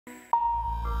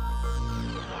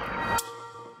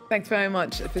Thanks very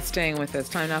much for staying with us.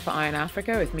 Time now for Eye on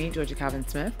Africa with me, Georgia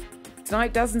Cavan-Smith.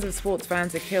 Tonight, dozens of sports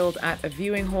fans are killed at a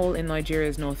viewing hall in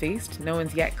Nigeria's northeast. No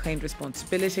one's yet claimed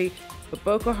responsibility, but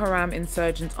Boko Haram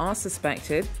insurgents are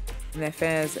suspected in their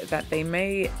fears that they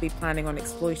may be planning on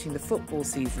exploiting the football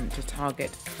season to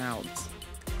target crowds.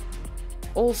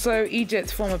 Also,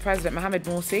 Egypt's former president Mohamed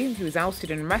Morsi, who was ousted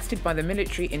and arrested by the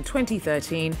military in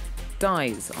 2013,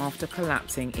 dies after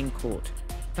collapsing in court.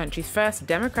 The country's first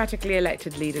democratically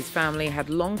elected leader's family had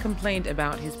long complained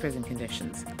about his prison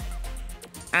conditions.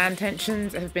 And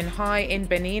tensions have been high in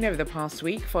Benin over the past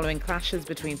week following clashes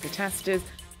between protesters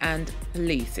and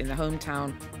police in the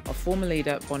hometown of former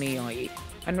leader Boni Yayi.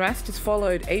 Unrest has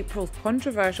followed April's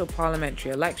controversial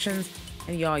parliamentary elections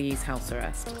and Yayi's house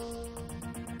arrest.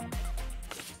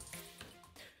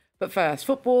 But first,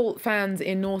 football fans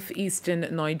in northeastern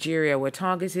Nigeria were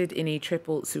targeted in a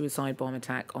triple suicide bomb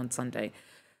attack on Sunday.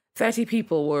 30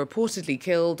 people were reportedly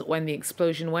killed when the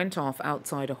explosion went off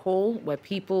outside a hall where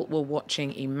people were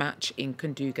watching a match in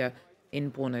Kunduga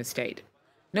in Borno State.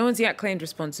 No one's yet claimed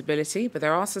responsibility, but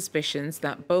there are suspicions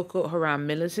that Boko Haram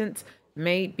militants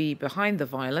may be behind the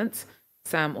violence.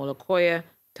 Sam Olokoya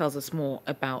tells us more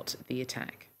about the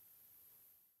attack.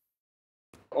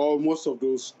 Most of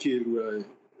those killed were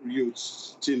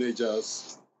youths,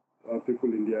 teenagers,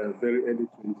 people in their very early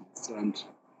 20s, and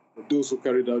those who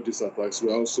carried out these attacks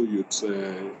were also youths,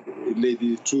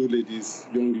 two ladies,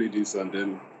 young ladies, and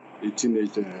then a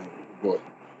teenage boy.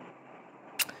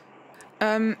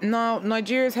 Now,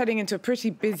 Nigeria is heading into a pretty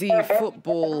busy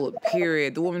football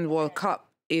period. The Women's World Cup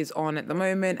is on at the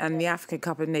moment, and the Africa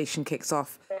Cup of Nations kicks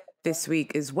off this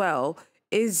week as well.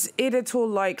 Is it at all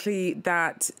likely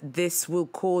that this will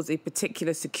cause a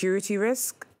particular security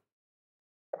risk?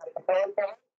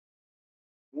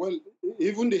 Well,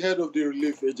 even the head of the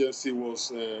relief agency was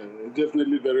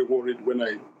definitely very worried when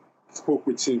I spoke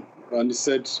with him. And he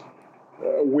said,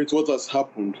 with what has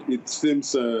happened, it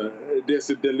seems there's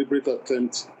a deliberate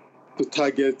attempt to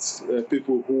target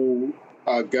people who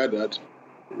are gathered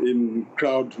in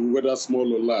crowd, whether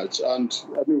small or large. And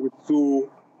I mean, with two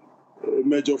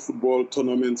major football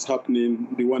tournaments happening,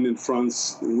 the one in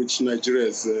France, in which Nigeria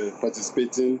is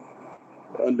participating,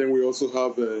 and then we also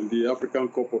have the African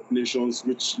Cup of Nations,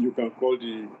 which you can call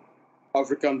the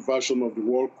African version of the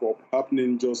World Cup,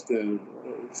 happening just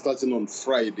starting on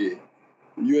Friday.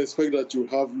 You expect that you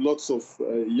have lots of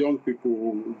young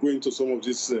people going to some of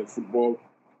these football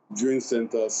viewing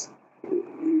centers.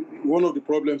 One of the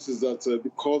problems is that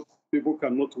because people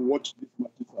cannot watch these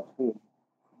matches at home,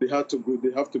 they have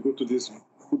to go to these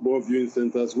football viewing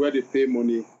centers where they pay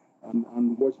money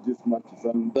and watch these matches,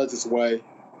 and that is why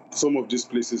some of these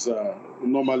places are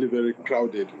normally very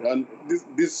crowded. And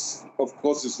this of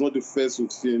course, is not the first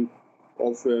we've seen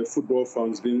of football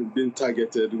fans being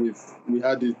targeted. We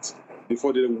had it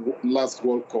before the last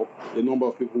World Cup. A number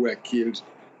of people were killed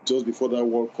just before that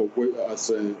World Cup as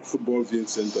a football viewing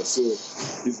center. So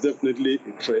it's definitely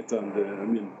a threat,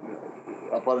 and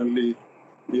apparently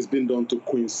it's been done to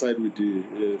coincide with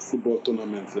the football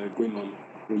tournaments going on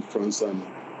in France and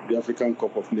the African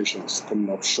Cup of Nations coming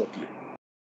up shortly.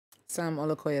 Sam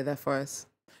Olokoya there for us.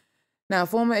 Now,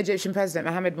 former Egyptian President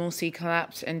Mohamed Morsi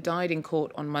collapsed and died in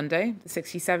court on Monday. The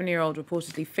 67-year-old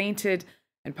reportedly fainted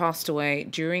and passed away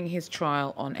during his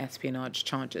trial on espionage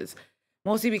charges.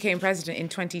 Morsi became president in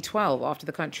 2012 after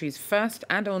the country's first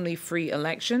and only free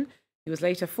election. He was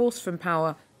later forced from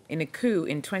power in a coup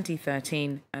in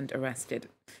 2013 and arrested.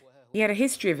 He had a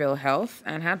history of ill health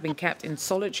and had been kept in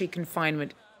solitary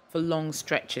confinement for long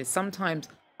stretches, sometimes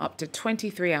up to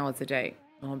 23 hours a day.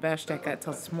 Berstecker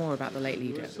tells us more about the late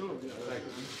leader.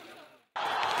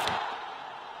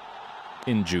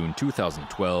 In June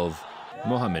 2012,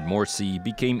 Mohamed Morsi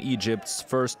became Egypt's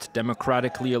first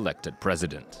democratically elected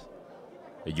president.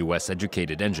 A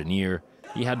US-educated engineer,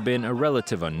 he had been a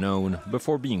relative unknown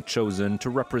before being chosen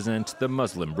to represent the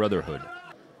Muslim Brotherhood.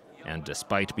 And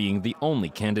despite being the only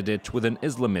candidate with an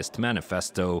Islamist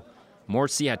manifesto,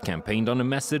 Morsi had campaigned on a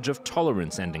message of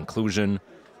tolerance and inclusion,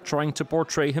 trying to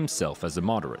portray himself as a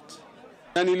moderate.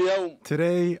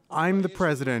 Today, I'm the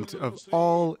president of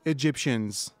all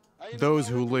Egyptians, those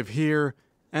who live here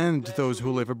and those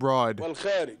who live abroad.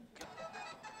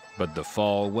 But the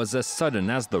fall was as sudden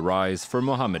as the rise for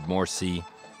Mohamed Morsi,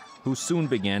 who soon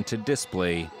began to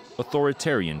display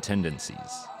authoritarian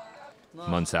tendencies.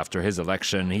 Months after his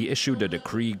election, he issued a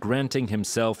decree granting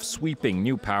himself sweeping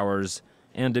new powers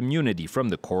and immunity from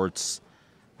the courts,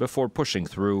 before pushing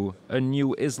through a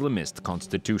new Islamist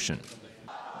constitution.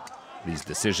 These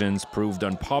decisions proved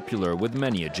unpopular with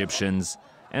many Egyptians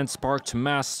and sparked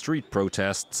mass street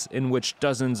protests in which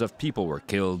dozens of people were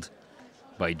killed,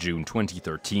 By June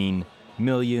 2013,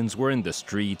 millions were in the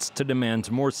streets to demand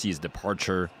Morsi's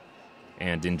departure,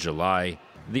 and in July,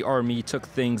 the army took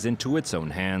things into its own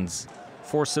hands,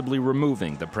 forcibly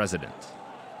removing the president.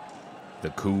 The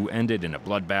coup ended in a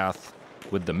bloodbath,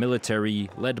 with the military,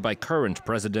 led by current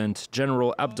President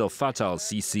General Abdel Fattah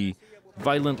al-Sisi,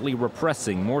 violently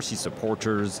repressing Morsi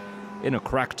supporters in a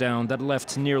crackdown that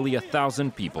left nearly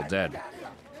 1,000 people dead.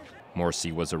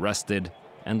 Morsi was arrested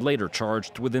and later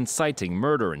charged with inciting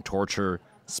murder and torture,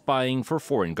 spying for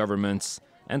foreign governments,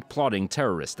 and plotting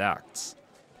terrorist acts.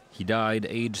 He died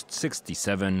aged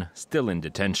 67, still in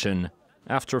detention,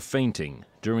 after fainting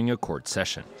during a court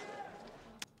session.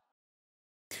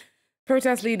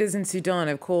 Protest leaders in Sudan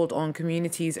have called on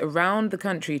communities around the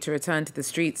country to return to the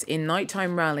streets in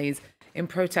nighttime rallies in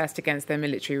protest against their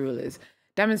military rulers.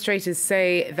 Demonstrators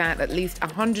say that at least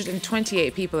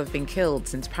 128 people have been killed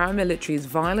since paramilitaries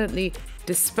violently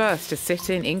dispersed a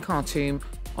sit-in in Khartoum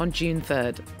on June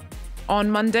 3rd. On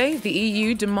Monday, the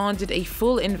EU demanded a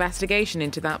full investigation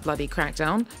into that bloody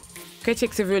crackdown.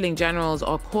 Critics of ruling generals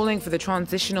are calling for the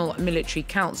Transitional Military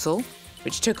Council,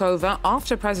 which took over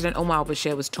after President Omar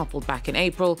al-Bashir was toppled back in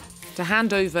April, to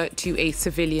hand over to a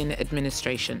civilian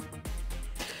administration.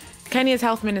 Kenya's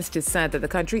health minister said that the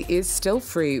country is still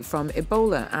free from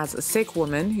Ebola, as a sick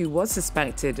woman who was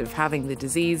suspected of having the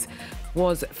disease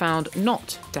was found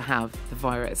not to have the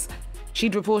virus.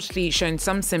 She'd reportedly shown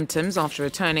some symptoms after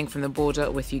returning from the border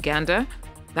with Uganda.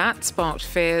 That sparked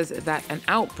fears that an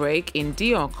outbreak in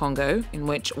DR Congo, in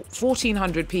which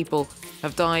 1,400 people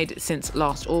have died since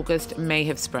last August, may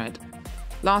have spread.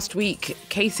 Last week,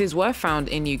 cases were found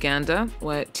in Uganda,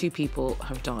 where 2 people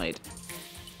have died.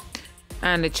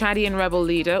 And a Chadian rebel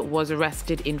leader was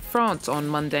arrested in France on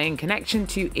Monday in connection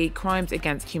to a crimes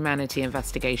against humanity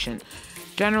investigation.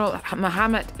 General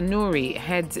Mohamed Morsi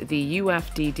heads the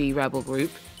UFDD rebel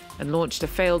group and launched a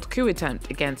failed coup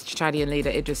attempt against Chadian leader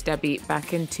Idriss Déby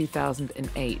back in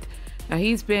 2008. Now,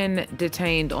 he's been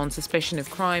detained on suspicion of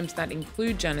crimes that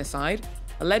include genocide,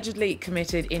 allegedly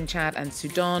committed in Chad and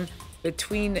Sudan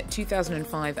between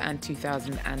 2005 and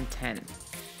 2010.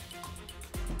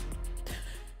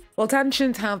 Well,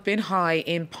 tensions have been high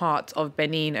in parts of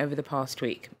Benin over the past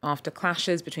week after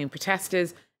clashes between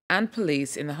protesters and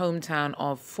police in the hometown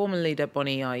of former leader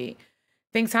Boni Yayi.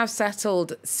 Things have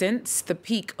settled since the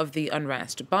peak of the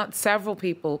unrest, but several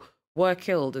people were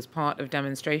killed as part of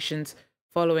demonstrations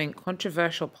following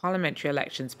controversial parliamentary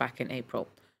elections back in April.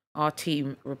 Our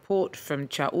team report from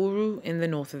Tchaourou in the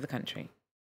north of the country.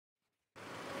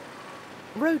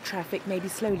 Road traffic may be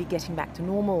slowly getting back to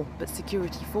normal, but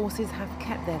security forces have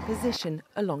kept their position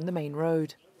along the main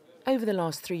road. Over the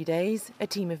last 3 days, a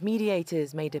team of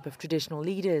mediators made up of traditional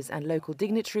leaders and local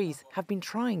dignitaries have been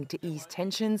trying to ease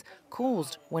tensions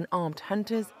caused when armed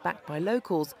hunters, backed by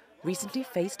locals, recently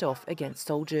faced off against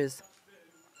soldiers.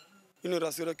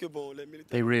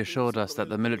 They reassured us that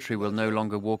the military will no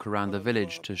longer walk around the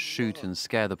village to shoot and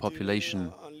scare the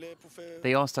population.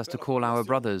 They asked us to call our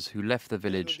brothers who left the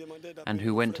village and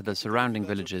who went to the surrounding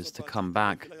villages to come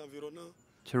back,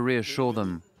 to reassure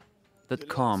them that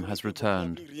calm has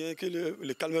returned.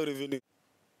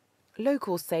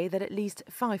 Locals say that at least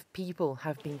 5 people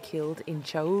have been killed in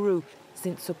Tchaourou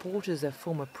since supporters of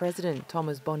former President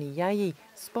Boni Yayi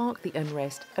sparked the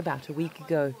unrest about a week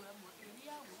ago.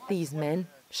 These men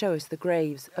show us the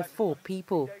graves of 4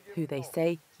 people who they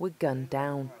say were gunned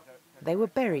down. They were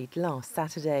buried last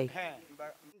Saturday.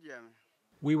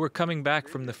 We were coming back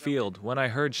from the field when I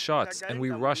heard shots and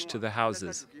we rushed to the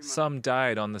houses. Some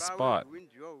died on the spot.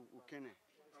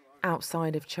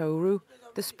 Outside of Tchaourou,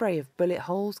 the spray of bullet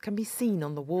holes can be seen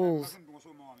on the walls.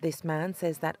 This man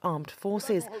says that armed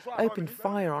forces opened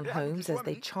fire on homes as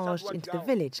they charged into the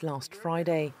village last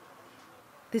Friday.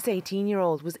 This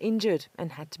 18-year-old was injured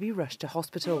and had to be rushed to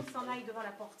hospital.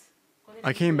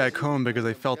 I came back home because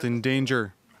I felt in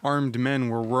danger. Armed men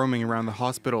were roaming around the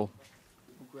hospital.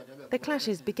 The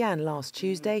clashes began last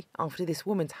Tuesday after this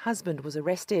woman's husband was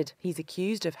arrested. He's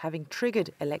accused of having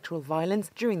triggered electoral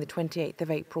violence during the 28th of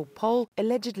April poll,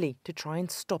 allegedly to try and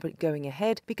stop it going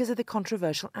ahead because of the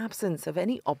controversial absence of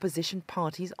any opposition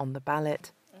parties on the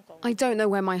ballot. I don't know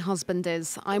where my husband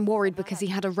is. I'm worried because he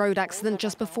had a road accident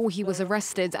just before he was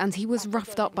arrested and he was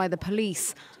roughed up by the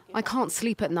police. I can't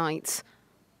sleep at night.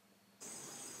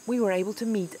 We were able to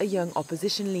meet a young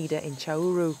opposition leader in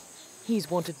Tchaourou.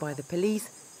 He's wanted by the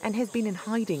police and has been in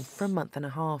hiding for a month and a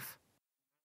half.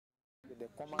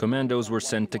 Commandos were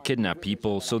sent to kidnap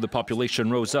people, so the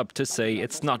population rose up to say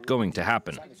it's not going to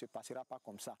happen.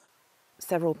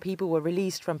 Several people were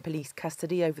released from police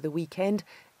custody over the weekend,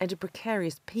 and a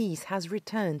precarious peace has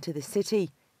returned to the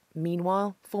city.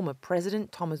 Meanwhile, former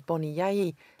President Thomas Boni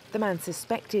Yayi, the man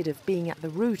suspected of being at the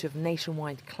root of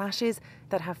nationwide clashes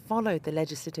that have followed the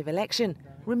legislative election,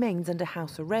 remains under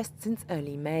house arrest since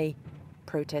early May.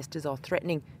 Protesters are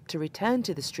threatening to return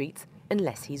to the streets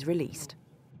unless he's released.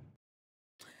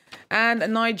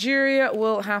 And Nigeria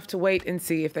will have to wait and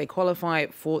see if they qualify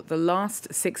for the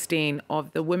last 16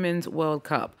 of the Women's World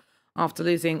Cup after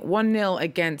losing 1-0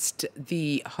 against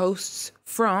the hosts,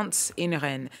 France, in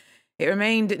Rennes. It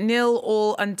remained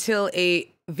 0-0 until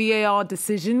a VAR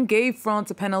decision gave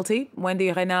France a penalty.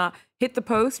 Wendy Renard hit the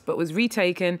post but was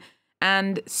retaken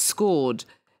and scored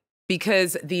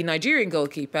because the Nigerian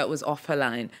goalkeeper was off her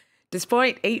line.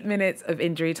 Despite 8 minutes of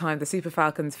injury time, the Super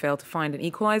Falcons failed to find an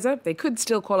equaliser. They could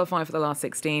still qualify for the last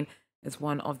 16 as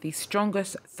one of the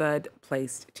strongest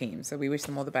third-placed teams. So we wish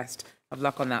them all the best of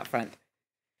luck on that front.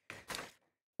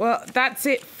 Well, that's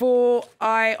it for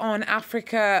Eye on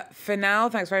Africa for now.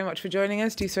 Thanks very much for joining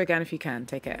us. Do so again if you can.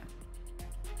 Take care.